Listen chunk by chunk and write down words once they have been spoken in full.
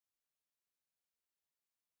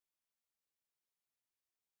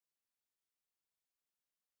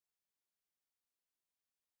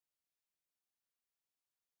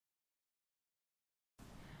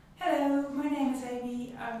Hello, my name is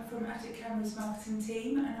Amy. I'm from Atik Camera's marketing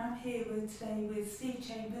team, and I'm here today with Steve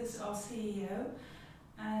Chambers, our CEO,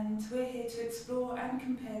 and we're here to explore and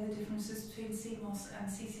compare the differences between CMOS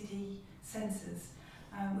and CCD sensors.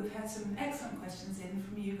 We've had some excellent questions in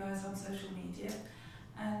from you guys on social media,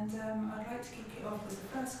 and I'd like to kick it off with the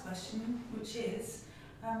first question, which is,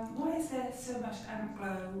 why is there so much amp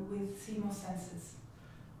glow with CMOS sensors?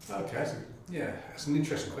 Okay, that's an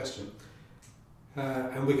interesting question.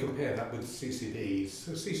 And we compare that with CCDs.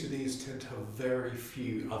 So CCDs tend to have very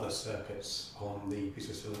few other circuits on the piece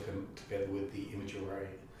of silicon together with the image array.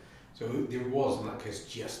 So there was, in that case,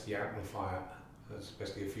 just the amplifier, that's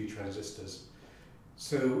basically a few transistors.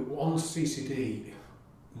 So on CCD,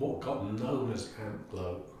 what got known as amp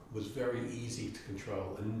glow was very easy to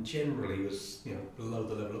control and generally was below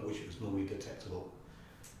the level at which it was normally detectable.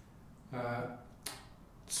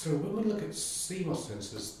 So when we look at CMOS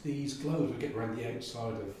sensors, these glows we get around the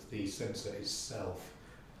outside of the sensor itself.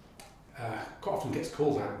 Quite often gets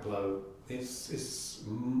called amp glow. There's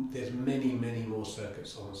many more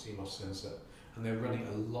circuits on a CMOS sensor, and they're running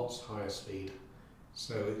at a lot higher speed.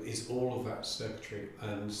 So it's all of that circuitry,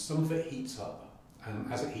 and some of it heats up,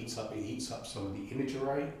 and as it heats up some of the image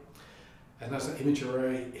array, and as the image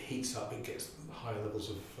array heats up, it gets higher levels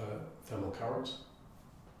of thermal current.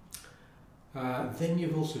 Then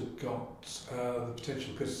you've also got the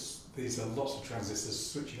potential, because these are lots of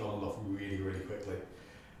transistors switching on and off really quickly.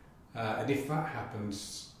 And if that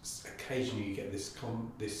happens, occasionally you get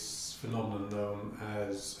this phenomenon known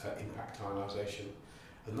as impact ionisation,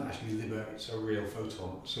 and that actually liberates a real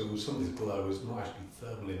photon. So some of this glow is not actually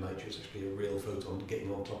thermal in nature, it's actually a real photon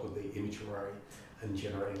getting on top of the image array and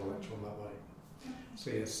generating an electron that way.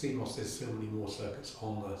 So yeah, CMOS, there's so many more circuits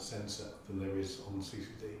on the sensor than there is on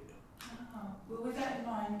CCD. Well, with that in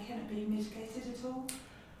mind, can it be mitigated at all?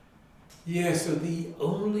 Yeah, so the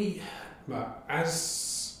only,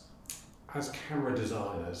 as camera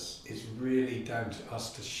designers, it's really down to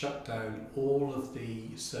us to shut down all of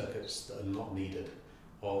the circuits that are not needed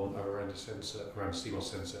around a CMOS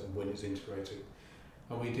sensor when it's integrated.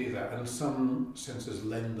 And we do that, and some sensors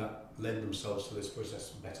lend themselves to this process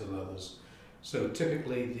better than others. So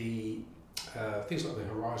typically things like the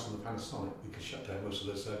Horizon, the Panasonic, we can shut down most of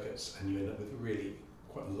those circuits and you end up with really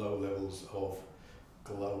quite low levels of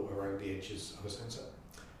glow around the edges of a sensor.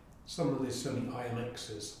 Some of the Sony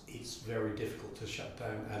IMXs, it's very difficult to shut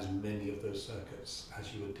down as many of those circuits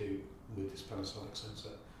as you would do with this Panasonic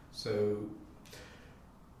sensor. So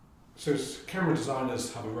camera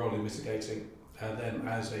designers have a role in mitigating, and then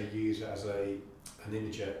as a user, as an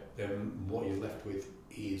imager, then what you're left with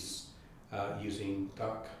is using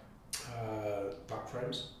dark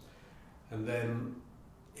frames, and then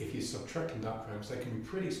if you're subtracting dark frames, they can be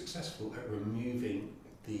pretty successful at removing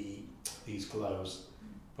these glows,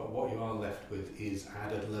 but what you are left with is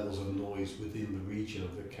added levels of noise within the region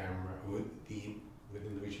of the camera, within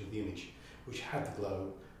the region of the image, which had the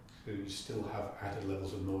glow, so you still have added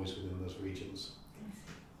levels of noise within those regions.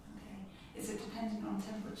 Okay. Is it dependent on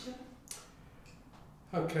temperature?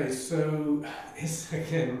 Okay, so it's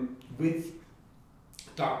again with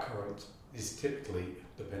dark current is typically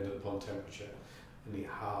dependent upon temperature, and it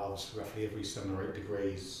halves roughly every 7 or 8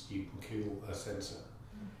 degrees you can cool a sensor.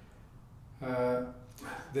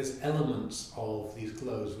 There's elements of these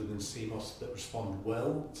glows within CMOS that respond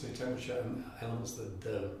well to temperature and elements that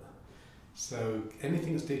don't. So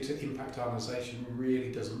anything that's due to impact ionisation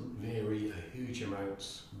really doesn't vary a huge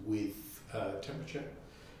amount with temperature.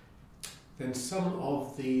 Then some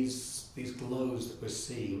of these glows that we're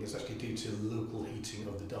seeing is actually due to local heating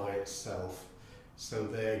of the die itself. So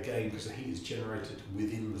they're, again, because the heat is generated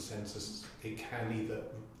within the sensors, it can either,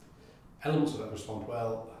 elements of that respond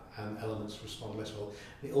well and elements respond less well.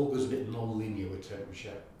 It all goes a bit non-linear with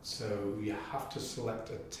temperature. So you have to select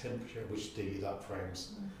a temperature at which to do your dark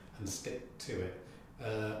frames and stick to it.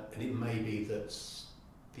 And it may be that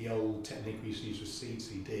the old technique we used to use with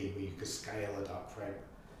CCD, where you could scale a dark frame,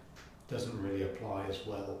 doesn't really apply as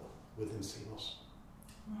well within CMOS.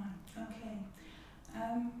 Right, okay.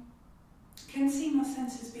 Can CMOS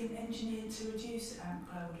sensors be engineered to reduce amp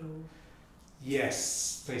glow at all?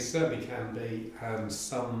 Yes, they certainly can be, and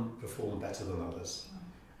some perform better than others. Right.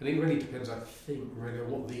 And it really depends, I think, really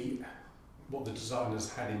on what the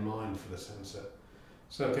designers had in mind for the sensor.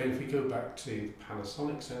 So again, if we go back to the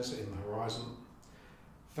Panasonic sensor in the Horizon,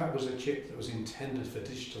 that was a chip that was intended for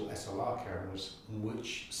digital SLR cameras,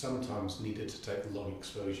 which sometimes needed to take long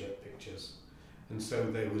exposure pictures. And so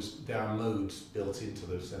there are modes built into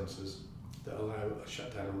those sensors that allow a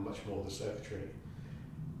shutdown of much more of the circuitry.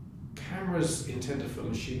 Cameras intended for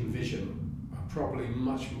machine vision are probably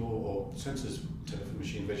much more, or sensors intended for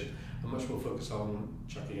machine vision, and much more focused on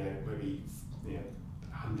chucking out maybe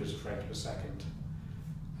hundreds of frames per second.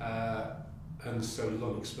 And so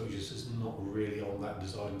long exposures is not really on that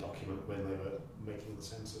design document when they were making the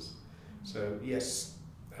sensors. So yes,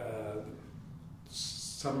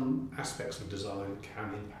 some aspects of design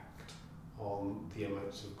can impact on the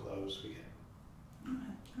amounts of glows we get.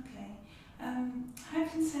 Okay. How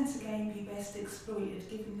can sensor gain be best exploited,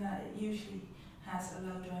 given that it usually has a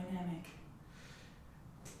low dynamic?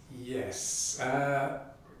 Yes,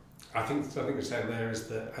 I think we're saying there is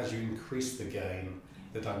that as you increase the gain,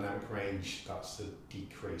 the dynamic range starts to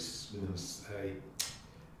decrease within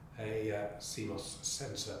a CMOS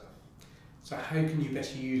sensor. So how can you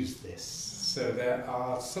best use this? So there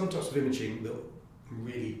are some types of imaging that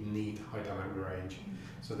really need high dynamic range.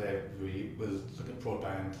 So we'll look at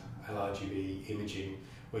broadband LRGB imaging,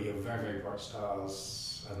 where you have very, very bright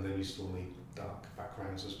stars, and then you still need dark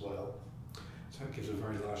backgrounds as well. So it gives a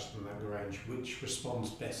very large dynamic range, which responds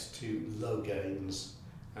best to low gains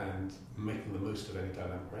and making the most of any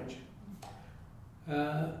dynamic range.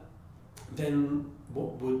 Then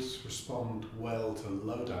what would respond well to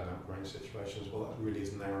low dynamic range situations? Well, that really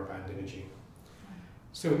is narrowband imaging.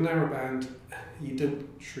 So with narrowband, you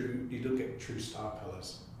don't get true star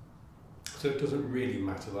colours. So it doesn't really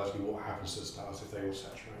matter largely what happens to the stars if they all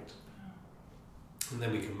saturate. And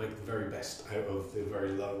then we can make the very best out of the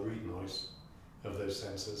very low read noise of those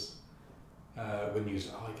sensors when used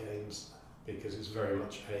at high gains, because it's very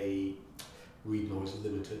much a read noise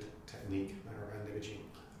limited technique, narrowband imaging.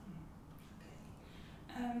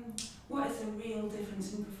 What is the real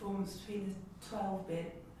difference in performance between the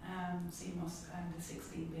 12-bit CMOS and the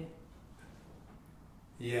 16-bit?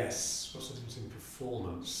 Yes, what's the difference in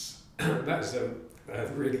performance? That is a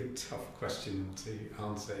really tough question to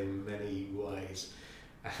answer in many ways,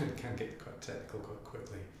 and can get quite technical quite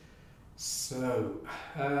quickly. So,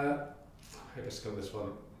 how do I scope this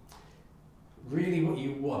one? Really what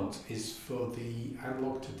you want is for the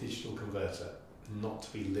analog to digital converter not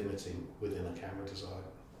to be limiting within a camera design.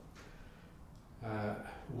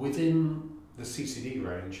 Within the CCD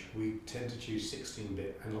range, we tend to choose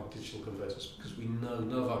 16-bit analog digital converters because we know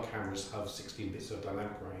none of our cameras have 16 bits of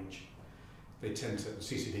dynamic range.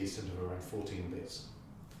 CCDs tend to have around 14 bits.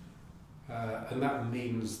 And that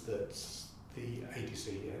means that the ADC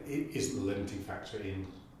it isn't the limiting factor in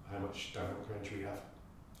how much dynamic range we have.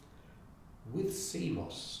 With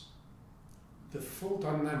CMOS, the full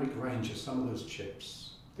dynamic range of some of those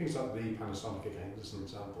chips, things like the Panasonic again as an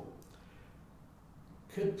example,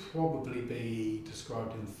 could probably be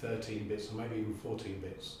described in 13 bits or maybe even 14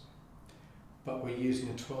 bits. But we're using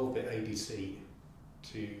a 12-bit ADC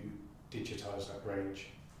to digitize that range.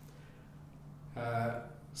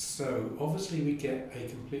 So obviously we get a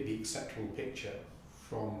completely acceptable picture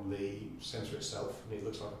from the sensor itself, and it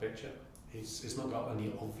looks like a picture. It's not got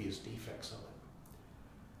any obvious defects on it.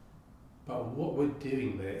 But what we're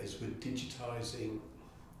doing there is we're digitizing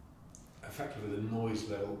effectively the noise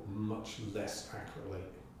level much less accurately.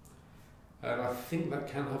 And I think that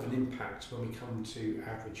can have an impact when we come to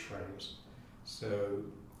average frames. So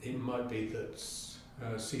it might be that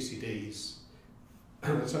CCDs, the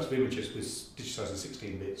types of images with digitizing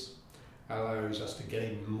 16 bits, allows us to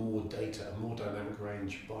gain more data, a more dynamic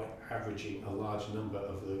range by averaging a large number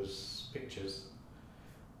of those pictures.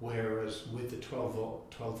 Whereas with the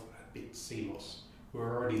 12-bit CMOS,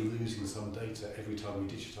 we're already losing some data every time we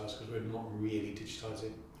digitize because we're not really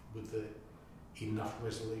digitizing with the enough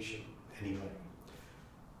resolution anyway.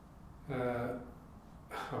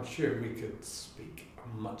 I'm sure we could speak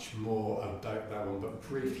much more about that one, but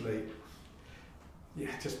briefly,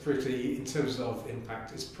 just briefly, in terms of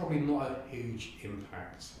impact, it's probably not a huge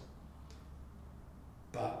impact,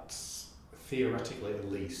 but theoretically at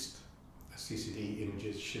least, CCD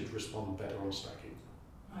images should respond better on stacking.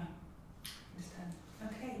 Right, understand.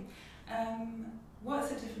 Okay, what is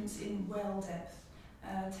the difference in well depth,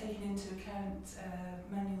 taking into account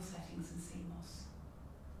manual settings in CMOS?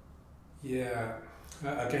 Yeah,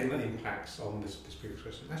 again that impacts on this previous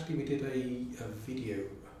question. Actually we did a video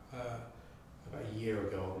about a year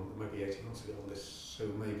ago, maybe 18 months ago on this, so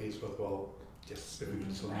maybe it's worthwhile just if we put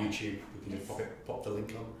this on YouTube, we can just pop the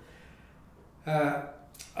link on.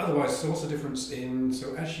 Otherwise, so what's the difference in,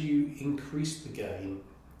 so as you increase the gain,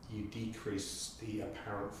 you decrease the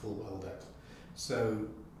apparent full well depth. So,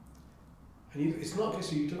 and it's not a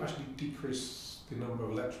case you don't actually decrease the number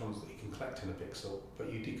of electrons that you can collect in a pixel,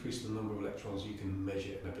 but you decrease the number of electrons you can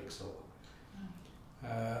measure in a pixel.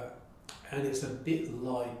 And it's a bit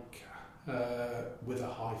like with a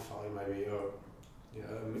hi-fi maybe, or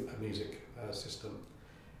a music system,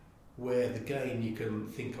 where the gain you can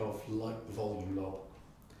think of like the volume knob.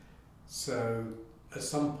 So at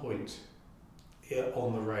some point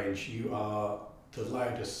on the range, the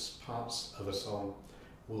loudest parts of a song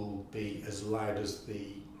will be as loud as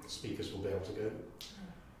the speakers will be able to go.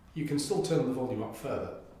 You can still turn the volume up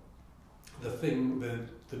further.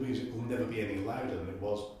 The music will never be any louder than it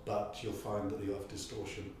was, but you'll find that you'll have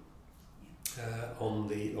distortion on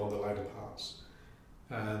the louder parts.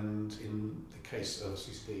 And in the case of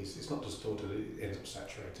CCDs, it's not distorted; it ends up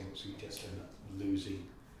saturating, so you just end up losing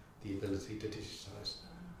the ability to digitize.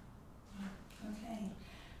 Okay.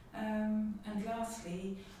 And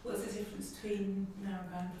lastly, what's the difference between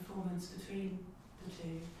narrowband performance between the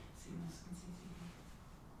two, CMOS and CCD?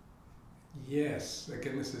 Yes,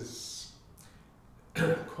 again, this is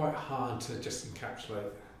quite hard to just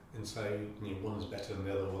encapsulate and say one is better than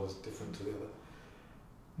the other, one is different to the other.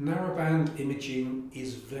 Narrowband imaging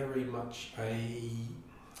is very much a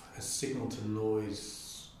signal to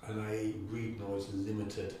noise and a read noise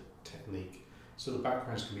limited technique. So the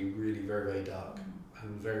backgrounds can be really very, very dark and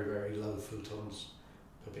very, very low photons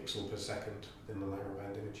per pixel per second within the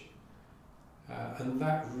narrowband image. And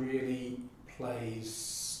that really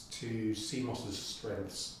plays to CMOS's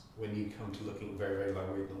strengths when you come to looking at very, very low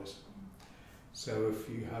read noise. So if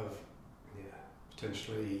you have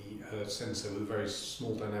potentially a sensor with a very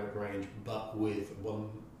small dynamic range but with one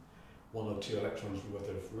or two electrons worth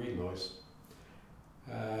of read noise,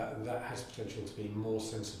 that has potential to be more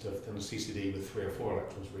sensitive than a CCD with 3 or 4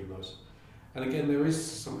 electrons read noise. And again, there is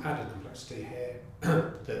some added complexity here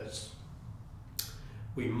that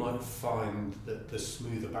we might find that the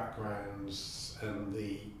smoother backgrounds and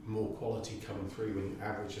the more quality coming through when you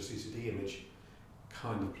average a CCD image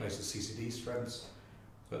kind of plays the CCD strengths.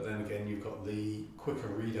 But then again, you've got the quicker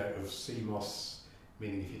readout of CMOS,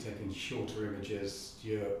 meaning if you're taking shorter images,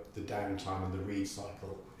 the downtime and the read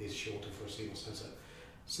cycle is shorter for a CMOS sensor.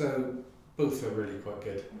 So both are really quite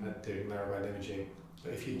good at doing narrowband imaging.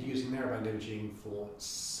 But if you're using narrowband imaging with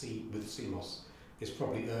CMOS, it's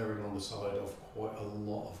probably erring on the side of quite a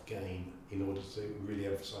lot of gain in order to really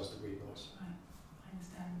emphasise the read noise. Right, I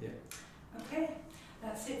understand. Yeah. Okay,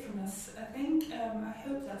 that's it from us, I think. I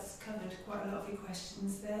hope that's covered quite a lot of your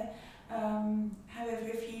questions there. However,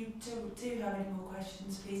 if you do have any more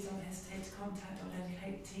questions, please don't hesitate to contact our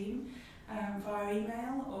dedicated team via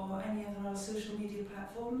email or any other of our social media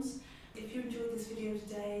platforms. If you enjoyed this video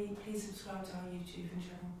today, please subscribe to our YouTube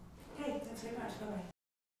channel. Okay, thanks very much. Bye-bye.